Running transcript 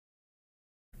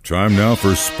Time now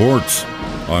for sports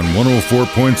on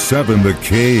 104.7 The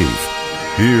Cave.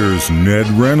 Here's Ned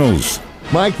Reynolds.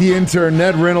 Mike the intern,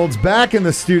 Ned Reynolds, back in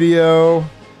the studio.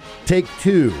 Take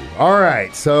two. All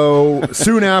right, so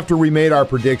soon after we made our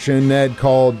prediction, Ned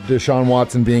called Deshaun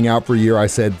Watson being out for a year. I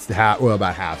said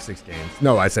about half, 6 games.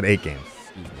 No, I said 8 games.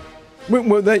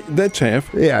 Well, that's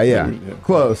half. Yeah.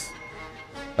 Close.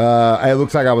 It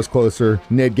looks like I was closer.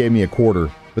 Ned gave me a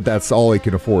quarter, but that's all he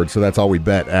could afford, so that's all we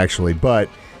bet, actually. But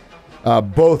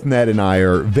both Ned and I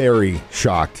are very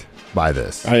shocked by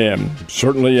this. I am.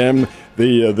 Certainly am.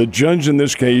 The judge in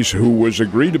this case, who was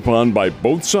agreed upon by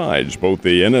both sides, both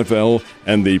the NFL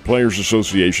and the Players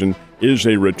Association, is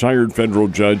a retired federal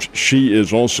judge. She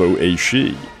is also a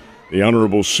she. The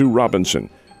Honorable Sue Robinson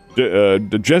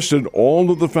digested all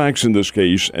of the facts in this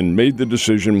case and made the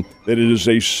decision that it is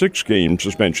a 6-game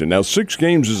suspension. Now, 6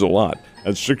 games is a lot.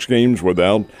 That's 6 games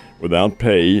without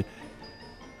pay.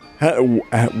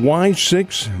 Why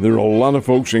 6? There are a lot of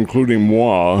folks, including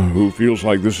moi, who feels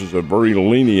like this is a very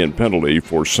lenient penalty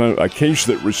for a case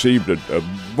that received a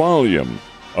volume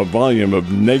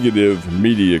of negative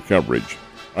media coverage.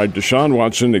 Deshaun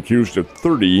Watson accused of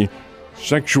 30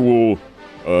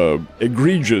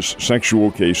 egregious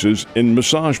sexual cases in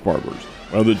massage parlors.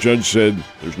 Well, the judge said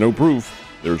there's no proof.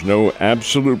 There's no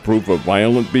absolute proof of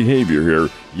violent behavior here.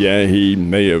 Yeah, he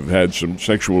may have had some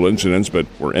sexual incidents, but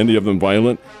were any of them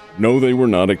violent? No, they were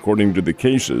not, according to the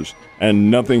cases, and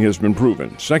nothing has been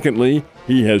proven. Secondly,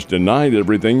 he has denied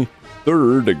everything.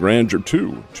 Third,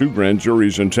 two grand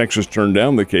juries in Texas turned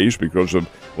down the case because of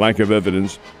lack of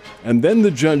evidence. And then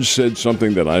the judge said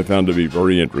something that I found to be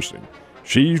very interesting.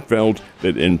 She felt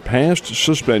that in past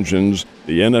suspensions,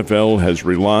 the NFL has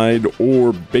relied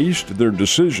or based their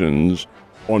decisions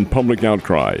on public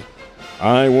outcry.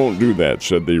 I won't do that,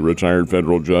 said the retired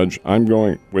federal judge. I'm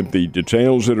going with the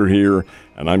details that are here,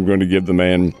 and I'm going to give the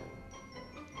man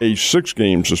a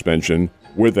 6-game suspension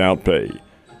without pay.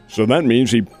 So that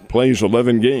means he plays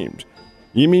 11 games.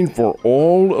 You mean for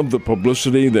all of the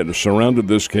publicity that has surrounded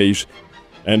this case,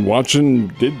 and Watson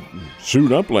did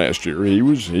suit up last year. He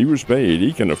was paid.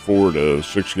 He can afford a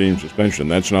 6-game suspension.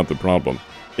 That's not the problem.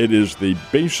 It is the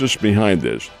basis behind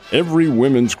this. Every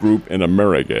women's group in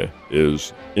America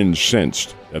is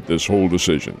incensed at this whole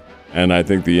decision. And I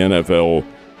think the NFL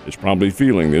is probably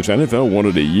feeling this. NFL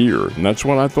wanted a year, and that's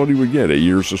what I thought he would get, a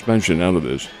year suspension out of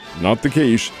this. Not the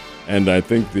case. And I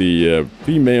think the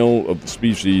female of the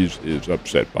species is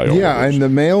upset by all of this. Yeah, and the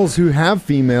males who have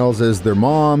females as their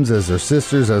moms, as their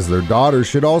sisters, as their daughters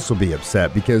should also be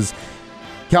upset because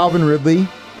Calvin Ridley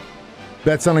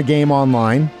bets on a game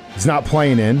online. He's not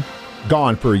playing in.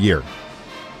 Gone for a year.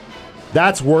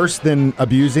 That's worse than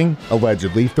abusing,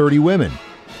 allegedly, 30 women.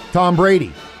 Tom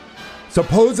Brady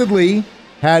supposedly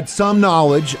had some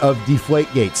knowledge of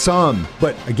Deflategate. Some.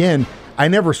 But again, I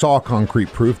never saw concrete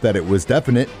proof that it was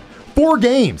definite. 4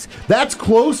 games. That's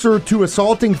closer to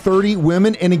assaulting 30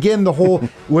 women. And again, the whole,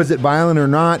 was it violent or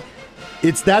not?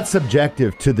 It's that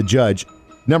subjective to the judge.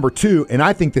 Number 2, and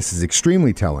I think this is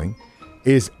extremely telling,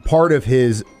 is part of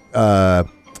his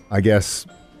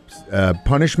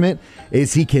punishment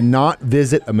is he cannot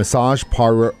visit a massage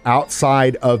parlor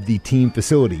outside of the team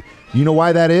facility. You know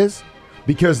why that is?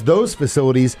 Because those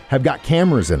facilities have got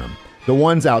cameras in them. The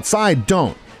ones outside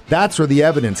don't. That's where the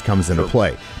evidence comes into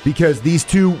play. Because these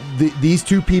two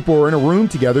people are in a room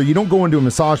together. You don't go into a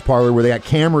massage parlor where they got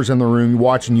cameras in the room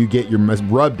watching you get your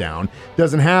rub down.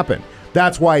 Doesn't happen.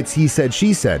 That's why it's he said,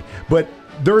 she said. But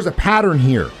there's a pattern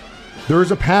here.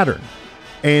 There's a pattern.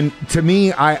 And to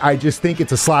me, I just think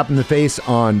it's a slap in the face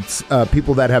on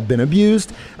people that have been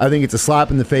abused. I think it's a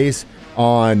slap in the face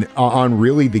on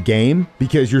really the game,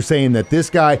 because you're saying that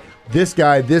this guy,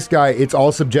 it's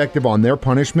all subjective on their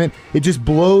punishment. It just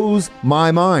blows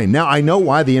my mind. Now, I know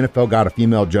why the NFL got a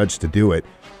female judge to do it,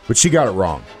 but she got it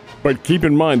wrong. But keep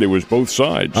in mind, it was both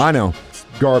sides. I know. It's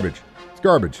garbage.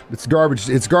 It's a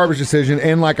garbage decision.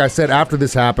 And like I said, after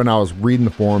this happened, I was reading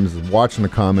the forums, watching the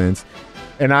comments.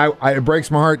 And it breaks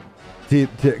my heart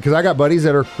because I got buddies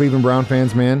that are Cleveland Brown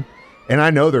fans, man, and I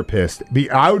know they're pissed.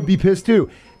 I would be pissed too.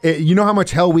 You know how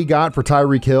much hell we got for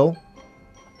Tyreek Hill?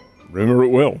 Remember it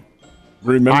well.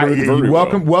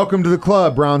 Welcome to the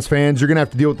club, Browns fans. You're going to have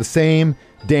to deal with the same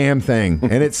damn thing,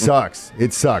 and it sucks.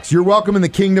 It sucks. You're welcome in the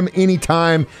kingdom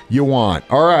anytime you want.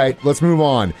 All right, let's move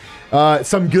on.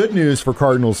 Some good news for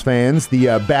Cardinals fans. The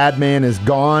bad man is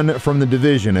gone from the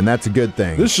division, and that's a good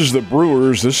thing. This is the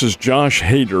Brewers. This is Josh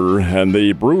Hader, and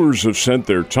the Brewers have sent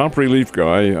their top relief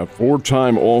guy, a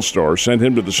 4-time All-Star, sent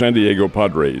him to the San Diego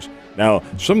Padres. Now,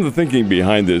 some of the thinking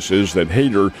behind this is that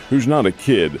Hader, who's not a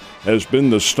kid, has been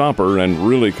the stopper and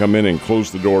really come in and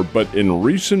close the door. But in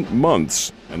recent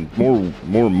months, and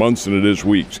more months than it is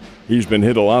weeks. He's been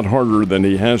hit a lot harder than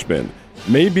he has been.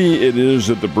 Maybe it is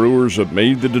that the Brewers have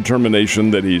made the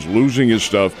determination that he's losing his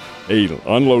stuff. Hey,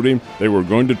 unload him. They were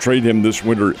going to trade him this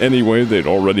winter anyway. They'd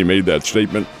already made that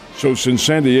statement. So since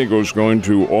San Diego's going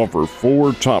to offer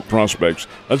 4 top prospects,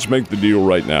 let's make the deal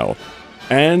right now.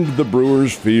 And the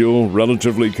Brewers feel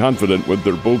relatively confident with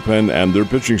their bullpen and their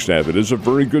pitching staff. It is a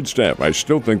very good staff. I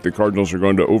still think the Cardinals are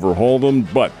going to overhaul them,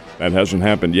 but that hasn't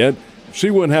happened yet. See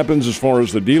what happens as far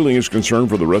as the dealing is concerned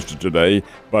for the rest of today.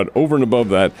 But over and above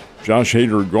that, Josh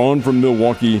Hader gone from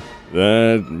Milwaukee.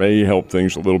 That may help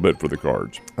things a little bit for the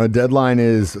Cards. A deadline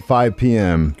is 5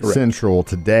 p.m. Correct. Central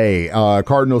today.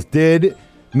 Cardinals did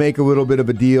make a little bit of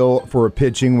a deal for a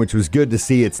pitching, which was good to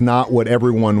see. It's not what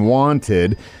everyone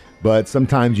wanted, but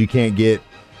sometimes you can't get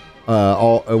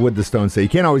what the Stones say. You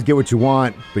can't always get what you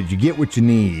want, but you get what you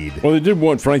need. Well, they did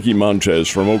want Frankie Montez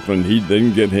from Oakland. He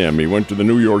didn't get him. He went to the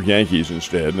New York Yankees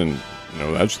instead, and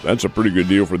that's a pretty good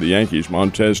deal for the Yankees.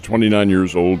 Montez, 29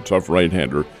 years old, tough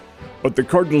right-hander. But the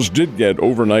Cardinals did get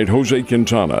overnight Jose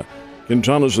Quintana.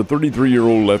 Quintana's a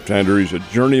 33-year-old left-hander. He's a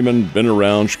journeyman, been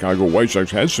around. Chicago White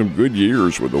Sox, had some good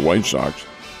years with the White Sox.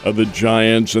 The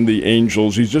Giants and the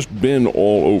Angels. He's just been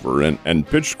all over and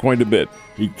pitched quite a bit.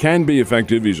 He can be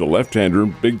effective. He's a left-hander,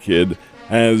 big kid,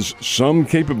 has some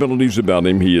capabilities about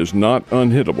him. He is not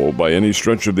unhittable by any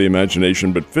stretch of the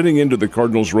imagination, but fitting into the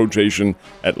Cardinals' rotation,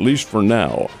 at least for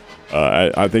now,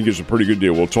 I think is a pretty good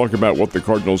deal. We'll talk about what the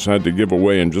Cardinals had to give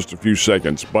away in just a few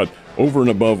seconds. But over and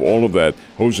above all of that,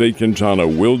 Jose Quintana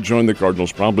will join the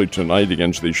Cardinals probably tonight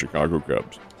against the Chicago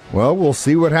Cubs. Well, we'll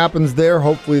see what happens there.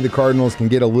 Hopefully the Cardinals can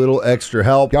get a little extra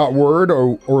help. Got word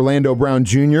Orlando Brown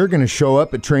Jr. going to show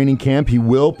up at training camp. He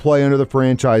will play under the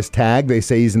franchise tag. They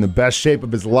say he's in the best shape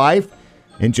of his life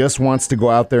and just wants to go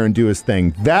out there and do his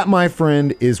thing. That, my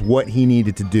friend, is what he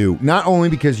needed to do. Not only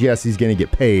because, yes, he's going to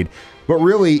get paid, but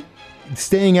really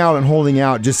staying out and holding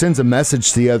out just sends a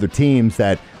message to the other teams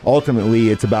that ultimately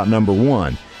it's about number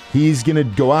one. He's going to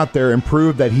go out there and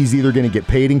prove that he's either going to get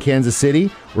paid in Kansas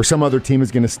City or some other team is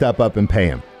going to step up and pay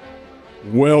him.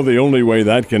 Well, the only way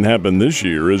that can happen this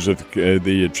year is if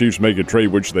the Chiefs make a trade,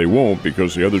 which they won't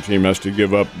because the other team has to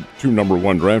give up 2 number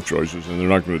 1 draft choices, and they're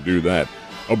not going to do that.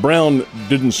 Brown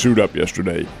didn't suit up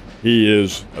yesterday. He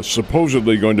is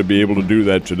supposedly going to be able to do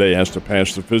that today, has to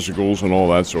pass the physicals and all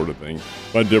that sort of thing.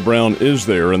 But Brown is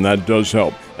there, and that does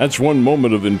help. That's one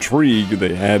moment of intrigue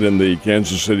they had in the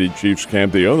Kansas City Chiefs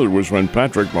camp. The other was when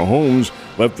Patrick Mahomes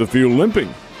left the field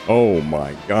limping. Oh,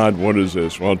 my God, what is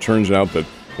this? Well, it turns out that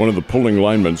one of the pulling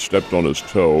linemen stepped on his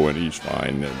toe, and he's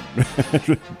fine.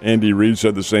 And Andy Reid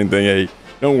said the same thing. Hey,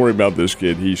 don't worry about this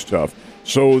kid. He's tough.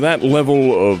 So that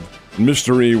level of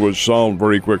mystery was solved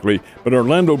very quickly, but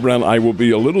Orlando Brown, I will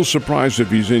be a little surprised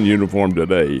if he's in uniform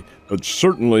today, but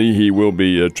certainly he will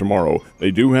be tomorrow.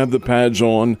 They do have the pads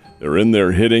on. They're in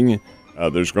there hitting.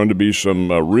 There's going to be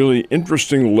some really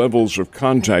interesting levels of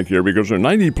contact here because there are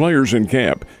 90 players in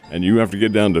camp, and you have to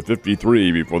get down to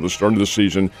 53 before the start of the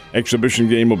season. Exhibition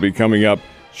game will be coming up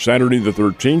Saturday the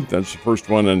 13th. That's the first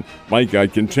one. And, Mike, I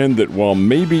contend that while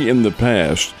maybe in the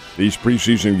past these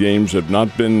preseason games have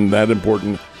not been that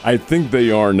important, I think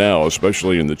they are now,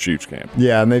 especially in the Chiefs camp.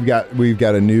 Yeah, and we've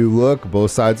got a new look,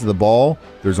 both sides of the ball.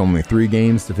 There's only 3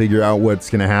 games to figure out what's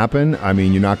going to happen. I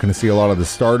mean, you're not going to see a lot of the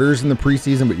starters in the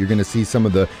preseason, but you're going to see some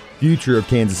of the future of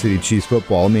Kansas City Chiefs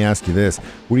football. Let me ask you this.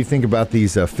 What do you think about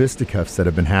these fisticuffs that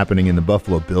have been happening in the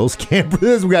Buffalo Bills camp?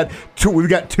 We've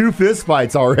got 2 fist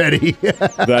fights already.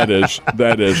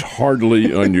 That is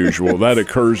hardly unusual. That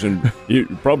occurs, and you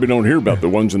probably don't hear about the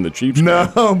ones in the Chiefs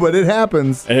camp. No, but it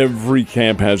happens. Every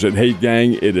camp has it. Hey,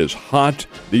 gang, it is hot.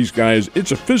 These guys,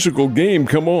 it's a physical game.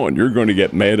 Come on. You're going to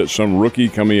get mad at some rookie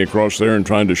coming across there and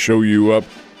trying to show you up.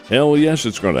 Hell, yes,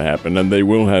 it's going to happen, and they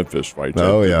will have fistfights.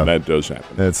 Oh, yeah. That does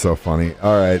happen. That's so funny.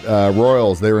 All right,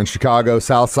 Royals, they were in Chicago,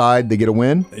 South Side. They get a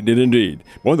win? They did indeed.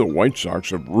 Boy, the White Sox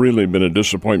have really been a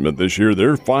disappointment this year.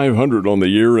 They're 500 on the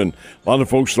year, and a lot of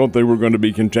folks thought they were going to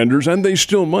be contenders, and they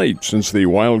still might since the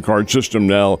wild card system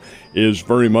now is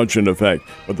very much in effect.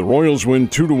 But the Royals win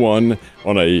 2-1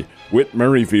 on a Whit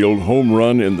Merrifield home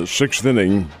run in the 6th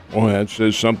inning. Boy, that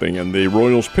says something. And the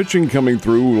Royals pitching coming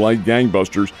through like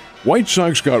gangbusters. White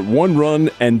Sox got 1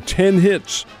 run and 10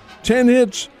 hits. 10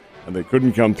 hits! And they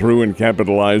couldn't come through and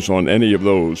capitalize on any of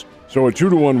those. So a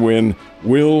 2-1 win.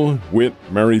 Will Whit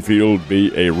Merrifield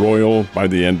be a Royal by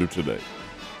the end of today?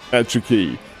 That's a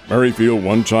key. Merrifield,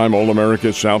 one-time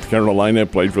All-America, South Carolina,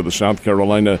 played for the South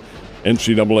Carolina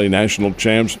NCAA national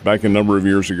champs back a number of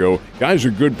years ago. Guy's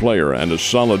a good player and a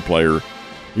solid player.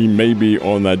 He may be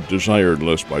on that desired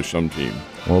list by some team.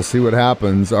 We'll see what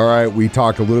happens. All right, we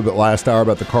talked a little bit last hour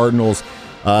about the Cardinals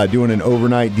doing an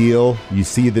overnight deal. You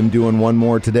see them doing one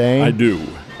more today? I do.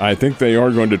 I think they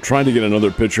are going to try to get another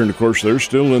pitcher, and of course they're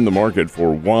still in the market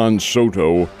for Juan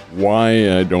Soto.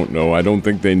 Why, I don't know. I don't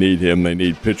think they need him. They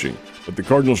need pitching. But the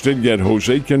Cardinals did get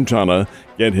Jose Quintana,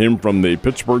 get him from the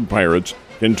Pittsburgh Pirates.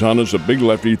 Quintana's a big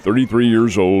lefty, 33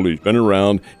 years old. He's been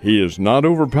around. He is not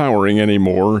overpowering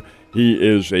anymore. He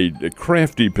is a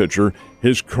crafty pitcher.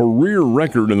 His career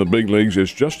record in the big leagues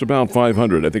is just about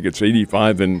 500. I think it's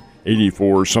 85 and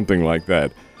 84, something like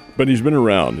that. But he's been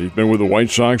around. He's been with the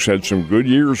White Sox, had some good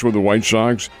years with the White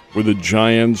Sox, with the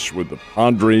Giants, with the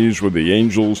Padres, with the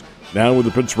Angels, now with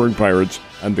the Pittsburgh Pirates.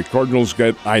 And the Cardinals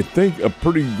get, I think, a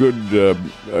pretty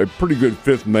good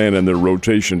fifth man in their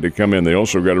rotation to come in. They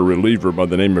also got a reliever by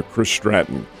the name of Chris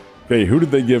Stratton. Okay, who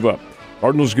did they give up?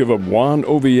 Cardinals give up Juan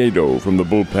Oviedo from the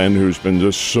bullpen, who's been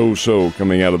just so-so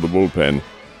coming out of the bullpen.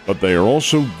 But they are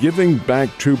also giving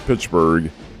back to Pittsburgh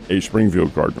a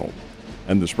Springfield Cardinal.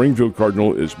 And the Springfield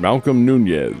Cardinal is Malcolm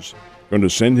Nunez. Going to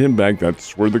send him back.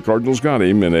 That's where the Cardinals got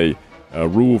him in a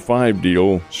Rule 5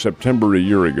 deal September a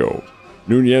year ago.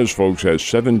 Nunez, folks, has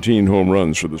 17 home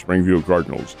runs for the Springfield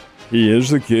Cardinals. He is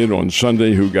the kid on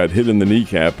Sunday who got hit in the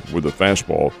kneecap with a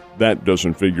fastball. That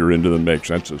doesn't figure into the mix.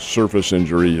 That's a surface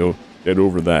injury. He'll get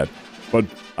over that. But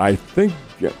I think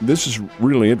this is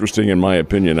really interesting in my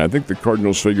opinion. I think the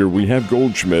Cardinals figure we have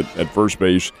Goldschmidt at first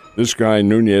base. This guy,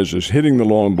 Nunez, is hitting the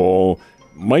long ball.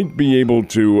 Might be able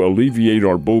to alleviate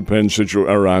our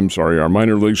our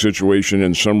minor league situation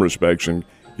in some respects and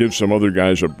give some other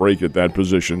guys a break at that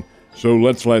position. So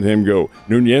let's let him go.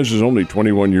 Nunez is only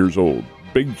 21 years old.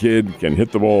 Big kid, can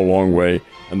hit the ball a long way,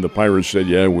 and the Pirates said,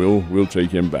 yeah, we'll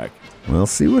take him back. We'll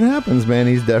see what happens, man.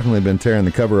 He's definitely been tearing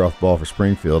the cover off the ball for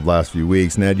Springfield last few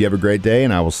weeks. Ned, you have a great day,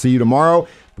 and I will see you tomorrow.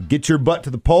 Get your butt to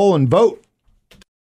the poll and vote.